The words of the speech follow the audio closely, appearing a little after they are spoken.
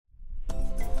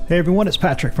Hey everyone, it's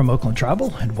Patrick from Oakland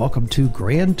Travel, and welcome to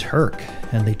Grand Turk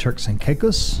and the Turks and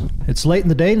Caicos. It's late in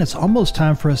the day and it's almost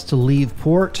time for us to leave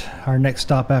port. Our next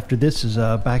stop after this is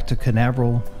back to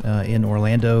Canaveral in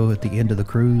Orlando at the end of the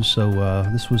cruise. So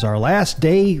this was our last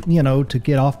day, to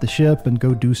get off the ship and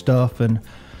go do stuff. And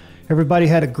everybody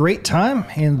had a great time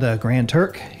in the Grand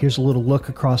Turk. Here's a little look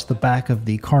across the back of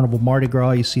the Carnival Mardi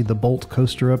Gras. You see the Bolt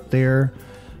coaster up there.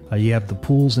 You have the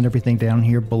pools and everything down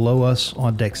here below us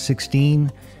on deck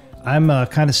 16. I'm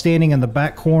kind of standing in the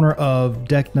back corner of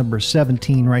deck number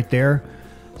 17 right there.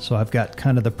 So I've got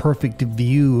kind of the perfect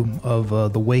view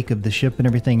of the wake of the ship and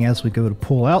everything as we go to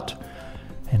pull out.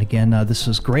 And again, this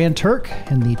is Grand Turk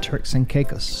and the Turks and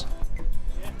Caicos.